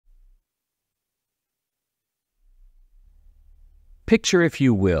Picture, if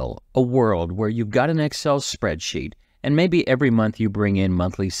you will, a world where you've got an Excel spreadsheet and maybe every month you bring in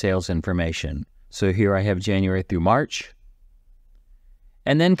monthly sales information. So here I have January through March.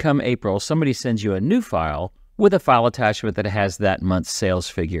 And then come April, somebody sends you a new file with a file attachment that has that month's sales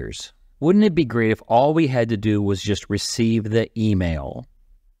figures. Wouldn't it be great if all we had to do was just receive the email?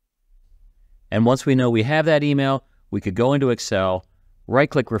 And once we know we have that email, we could go into Excel,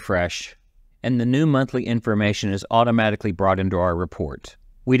 right-click refresh, and the new monthly information is automatically brought into our report.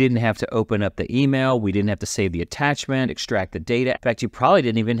 We didn't have to open up the email, we didn't have to save the attachment, extract the data. In fact, you probably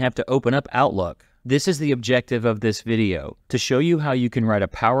didn't even have to open up Outlook. This is the objective of this video, to show you how you can write a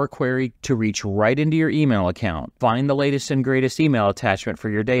Power Query to reach right into your email account, find the latest and greatest email attachment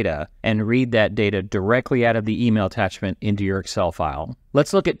for your data, and read that data directly out of the email attachment into your Excel file.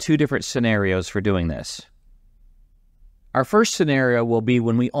 Let's look at two different scenarios for doing this. Our first scenario will be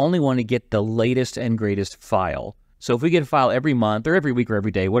when we only want to get the latest and greatest file. So if we get a file every month or every week or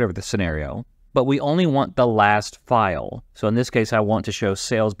every day, whatever the scenario, but we only want the last file. So in this case, I want to show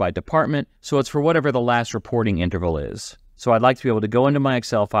sales by department, so it's for whatever the last reporting interval is. So I'd like to be able to go into my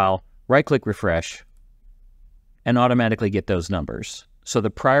Excel file, right-click refresh, and automatically get those numbers. So the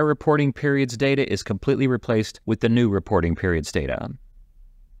prior reporting period's data is completely replaced with the new reporting period's data.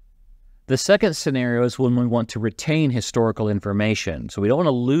 The second scenario is when we want to retain historical information. So we don't want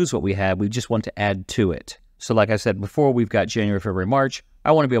to lose what we have, we just want to add to it. So like I said before, we've got January, February, March.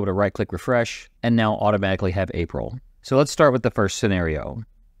 I want to be able to right-click refresh and now automatically have April. So let's start with the first scenario.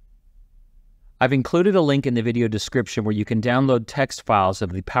 I've included a link in the video description where you can download text files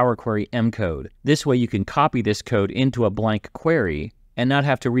of the Power Query M code. This way you can copy this code into a blank query and not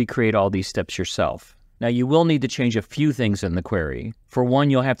have to recreate all these steps yourself. Now you will need to change a few things in the query. For one,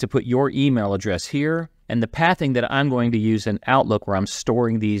 you'll have to put your email address here, and the pathing that I'm going to use in Outlook where I'm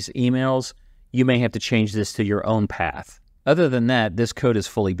storing these emails, you may have to change this to your own path. Other than that, this code is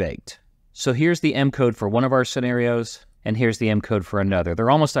fully baked. So here's the M code for one of our scenarios, and here's the M code for another.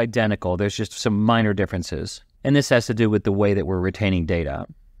 They're almost identical, there's just some minor differences. And this has to do with the way that we're retaining data.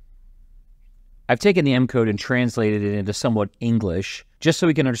 I've taken the M code and translated it into somewhat English, just so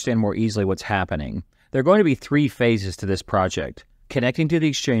we can understand more easily what's happening. There are going to be three phases to this project: connecting to the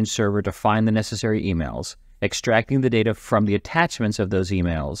Exchange server to find the necessary emails, extracting the data from the attachments of those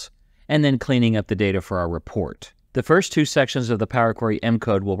emails, and then cleaning up the data for our report. The first two sections of the Power Query M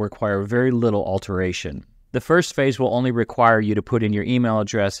code will require very little alteration. The first phase will only require you to put in your email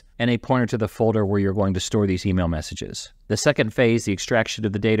address and a pointer to the folder where you're going to store these email messages. The second phase, the extraction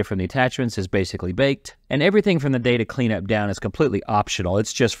of the data from the attachments, is basically baked, and everything from the data cleanup down is completely optional.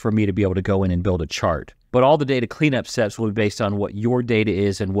 It's just for me to be able to go in and build a chart. But all the data cleanup steps will be based on what your data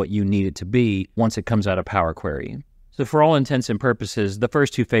is and what you need it to be once it comes out of Power Query. So for all intents and purposes, the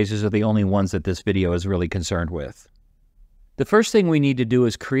first two phases are the only ones that this video is really concerned with. The first thing we need to do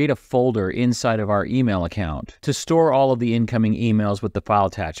is create a folder inside of our email account to store all of the incoming emails with the file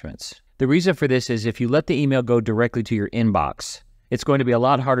attachments. The reason for this is if you let the email go directly to your inbox, it's going to be a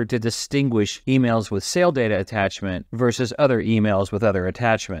lot harder to distinguish emails with sale data attachment versus other emails with other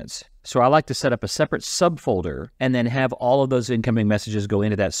attachments. So I like to set up a separate subfolder and then have all of those incoming messages go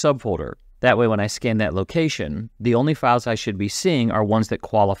into that subfolder. That way when I scan that location, the only files I should be seeing are ones that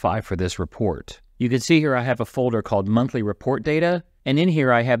qualify for this report. You can see here I have a folder called Monthly Report Data, and in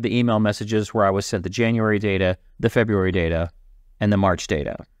here I have the email messages where I was sent the January data, the February data, and the March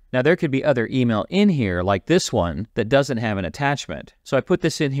data. Now there could be other email in here, like this one, that doesn't have an attachment. So I put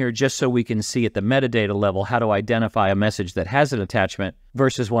this in here just so we can see at the metadata level how to identify a message that has an attachment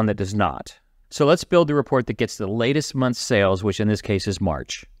versus one that does not. So let's build the report that gets the latest month's sales, which in this case is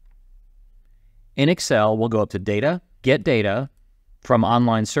March. In Excel, we'll go up to Data, Get Data, from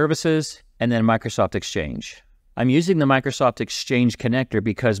Online Services, and then Microsoft Exchange. I'm using the Microsoft Exchange connector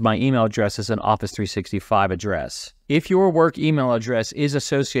because my email address is an Office 365 address. If your work email address is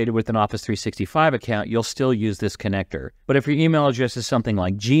associated with an Office 365 account, you'll still use this connector. But if your email address is something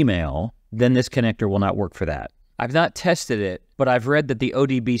like Gmail, then this connector will not work for that. I've not tested it, but I've read that the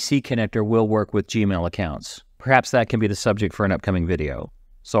ODBC connector will work with Gmail accounts. Perhaps that can be the subject for an upcoming video.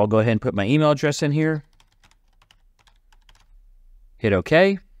 So I'll go ahead and put my email address in here. Hit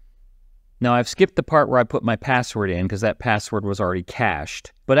OK. Now I've skipped the part where I put my password in because that password was already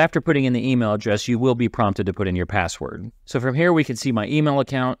cached. But after putting in the email address, you will be prompted to put in your password. So from here we can see my email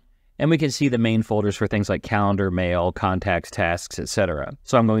account and we can see the main folders for things like calendar, mail, contacts, tasks, etc.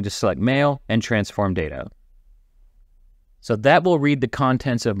 So I'm going to select mail and transform data. So that will read the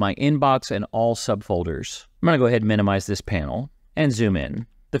contents of my inbox and all subfolders. I'm going to go ahead and minimize this panel and zoom in.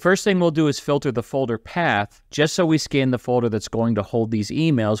 The first thing we'll do is filter the folder path, just so we scan the folder that's going to hold these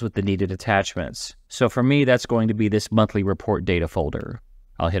emails with the needed attachments. So for me, that's going to be this monthly report data folder.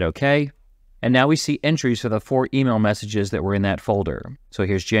 I'll hit OK. And now we see entries for the 4 email messages that were in that folder. So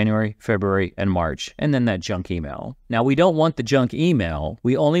here's January, February, and March, and then that junk email. Now we don't want the junk email.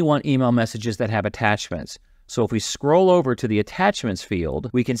 We only want email messages that have attachments. So if we scroll over to the attachments field,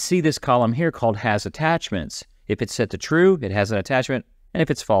 we can see this column here called Has Attachments. If it's set to true, it has an attachment, and if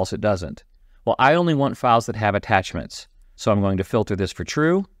it's false, it doesn't. Well, I only want files that have attachments. So I'm going to filter this for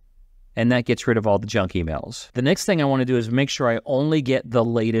true, and that gets rid of all the junk emails. The next thing I want to do is make sure I only get the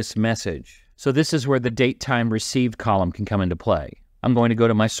latest message. So this is where the date time received column can come into play. I'm going to go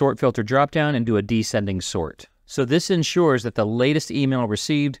to my sort filter dropdown and do a descending sort. So this ensures that the latest email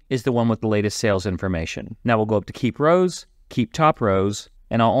received is the one with the latest sales information. Now we'll go up to keep rows, keep top rows,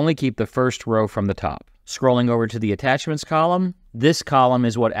 and I'll only keep the first row from the top. Scrolling over to the attachments column, this column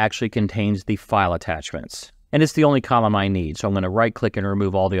is what actually contains the file attachments. And it's the only column I need, so I'm going to right-click and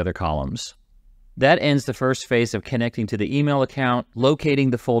remove all the other columns. That ends the first phase of connecting to the email account, locating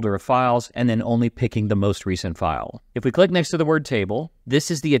the folder of files, and then only picking the most recent file. If we click next to the word table,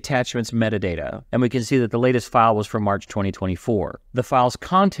 this is the attachments metadata, and we can see that the latest file was from March 2024. The file's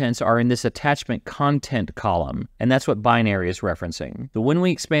contents are in this attachment content column, and that's what binary is referencing. But when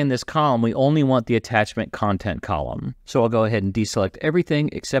we expand this column, we only want the attachment content column. So I'll go ahead and deselect everything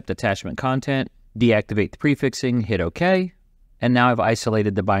except attachment content, deactivate the prefixing, hit OK. And now I've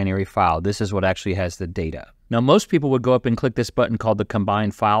isolated the binary file. This is what actually has the data. Now, most people would go up and click this button called the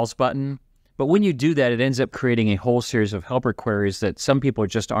Combine Files button. But when you do that, it ends up creating a whole series of helper queries that some people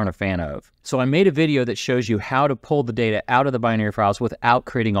just aren't a fan of. So I made a video that shows you how to pull the data out of the binary files without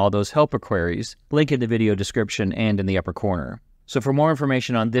creating all those helper queries. Link in the video description and in the upper corner. So for more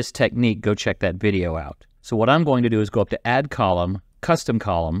information on this technique, go check that video out. So what I'm going to do is go up to Add Column, Custom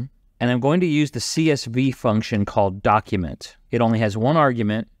Column, and I'm going to use the CSV function called document. It only has one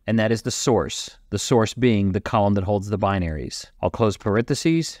argument, and that is the source being the column that holds the binaries. I'll close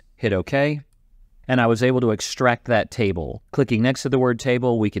parentheses, hit OK, and I was able to extract that table. Clicking next to the word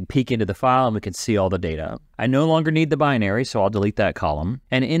table, we can peek into the file and we can see all the data. I no longer need the binary, so I'll delete that column.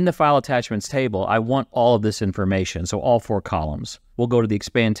 And in the file attachments table, I want all of this information, so all 4 columns. We'll go to the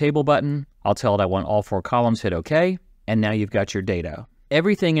Expand Table button. I'll tell it I want all 4 columns, hit OK, and now you've got your data.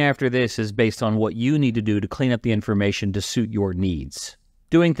 Everything after this is based on what you need to do to clean up the information to suit your needs.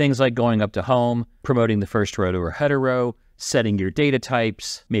 Doing things like going up to home, promoting the first row to a header row, setting your data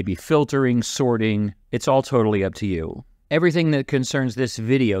types, maybe filtering, sorting, it's all totally up to you. Everything that concerns this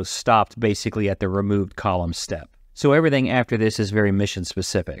video stopped basically at the removed column step. So everything after this is very mission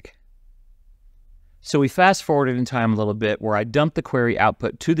specific. So we fast forwarded in time a little bit where I dumped the query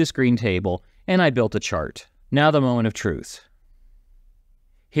output to this green table and I built a chart. Now the moment of truth.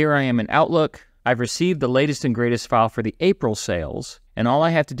 Here I am in Outlook. I've received the latest and greatest file for the April sales, and all I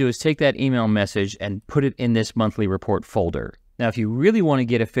have to do is take that email message and put it in this monthly report folder. Now, if you really want to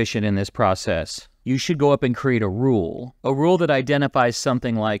get efficient in this process, you should go up and create a rule that identifies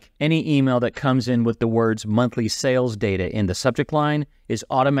something like any email that comes in with the words monthly sales data in the subject line is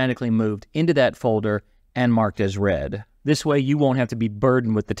automatically moved into that folder and marked as read. This way you won't have to be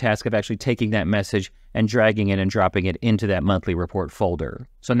burdened with the task of actually taking that message and dragging it and dropping it into that monthly report folder.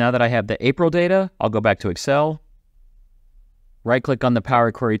 So now that I have the April data, I'll go back to Excel, right-click on the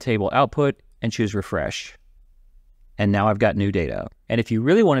Power Query Table output, and choose Refresh. And now I've got new data. And if you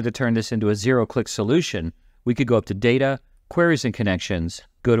really wanted to turn this into a zero-click solution, we could go up to Data, Queries and Connections,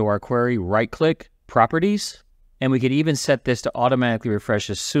 go to our query, right-click, Properties, and we could even set this to automatically refresh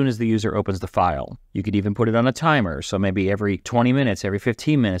as soon as the user opens the file. You could even put it on a timer, so maybe every 20 minutes, every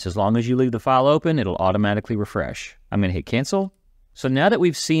 15 minutes, as long as you leave the file open, it'll automatically refresh. I'm gonna hit cancel. So now that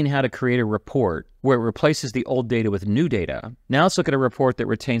we've seen how to create a report where it replaces the old data with new data, now let's look at a report that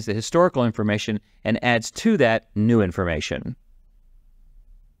retains the historical information and adds to that new information.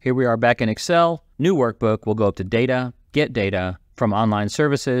 Here we are back in Excel, new workbook. We'll go up to Data, Get Data, from Online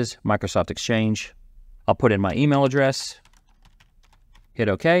Services, Microsoft Exchange. I'll put in my email address, hit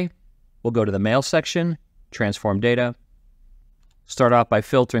OK. We'll go to the Mail section, Transform Data. Start off by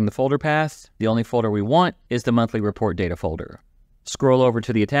filtering the folder path. The only folder we want is the monthly report data folder. Scroll over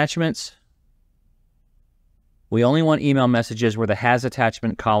to the attachments. We only want email messages where the Has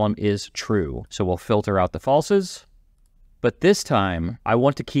Attachment column is true, so we'll filter out the falses. But this time, I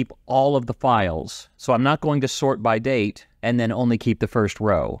want to keep all of the files, so I'm not going to sort by date and then only keep the first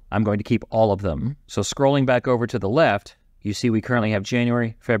row. I'm going to keep all of them. So scrolling back over to the left, you see we currently have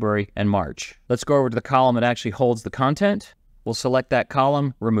January, February, and March. Let's go over to the column that actually holds the content. We'll select that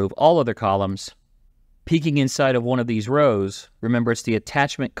column, remove all other columns, Peeking inside of one of these rows, remember it's the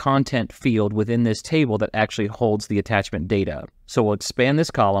attachment content field within this table that actually holds the attachment data. So we'll expand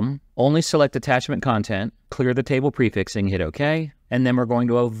this column, only select attachment content, clear the table prefixing, hit OK, and then we're going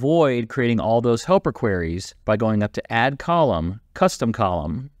to avoid creating all those helper queries by going up to Add Column, Custom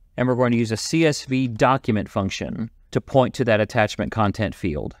Column, and we're going to use a CSV document function to point to that attachment content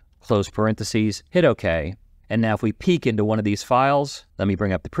field. Close parentheses, hit OK, and now if we peek into one of these files, let me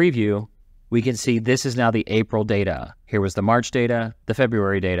bring up the preview, we can see this is now the April data. Here was the March data, the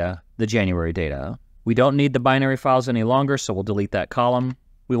February data, the January data. We don't need the binary files any longer, so we'll delete that column.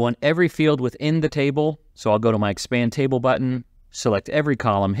 We want every field within the table, so I'll go to my Expand Table button, select every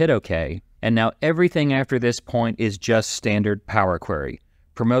column, hit OK, and now everything after this point is just standard Power Query.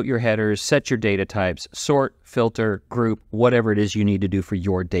 Promote your headers, set your data types, sort, filter, group, whatever it is you need to do for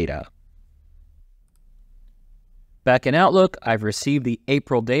your data. Back in Outlook, I've received the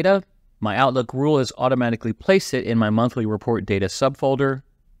April data. My Outlook rule is automatically place it in my monthly report data subfolder.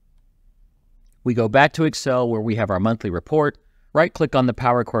 We go back to Excel where we have our monthly report, right-click on the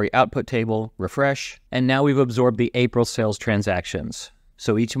Power Query output table, refresh, and now we've absorbed the April sales transactions.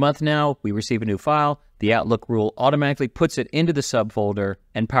 So each month now, we receive a new file, the Outlook rule automatically puts it into the subfolder,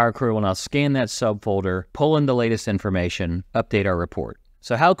 and Power Query will now scan that subfolder, pull in the latest information, update our report.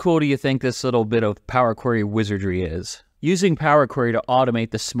 So how cool do you think this little bit of Power Query wizardry is? Using Power Query to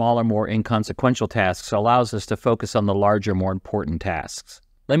automate the smaller, more inconsequential tasks allows us to focus on the larger, more important tasks.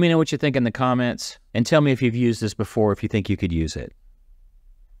 Let me know what you think in the comments, and tell me if you've used this before, if you think you could use it.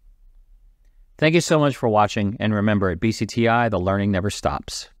 Thank you so much for watching, and remember, at BCTI, the learning never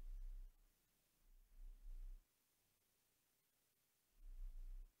stops.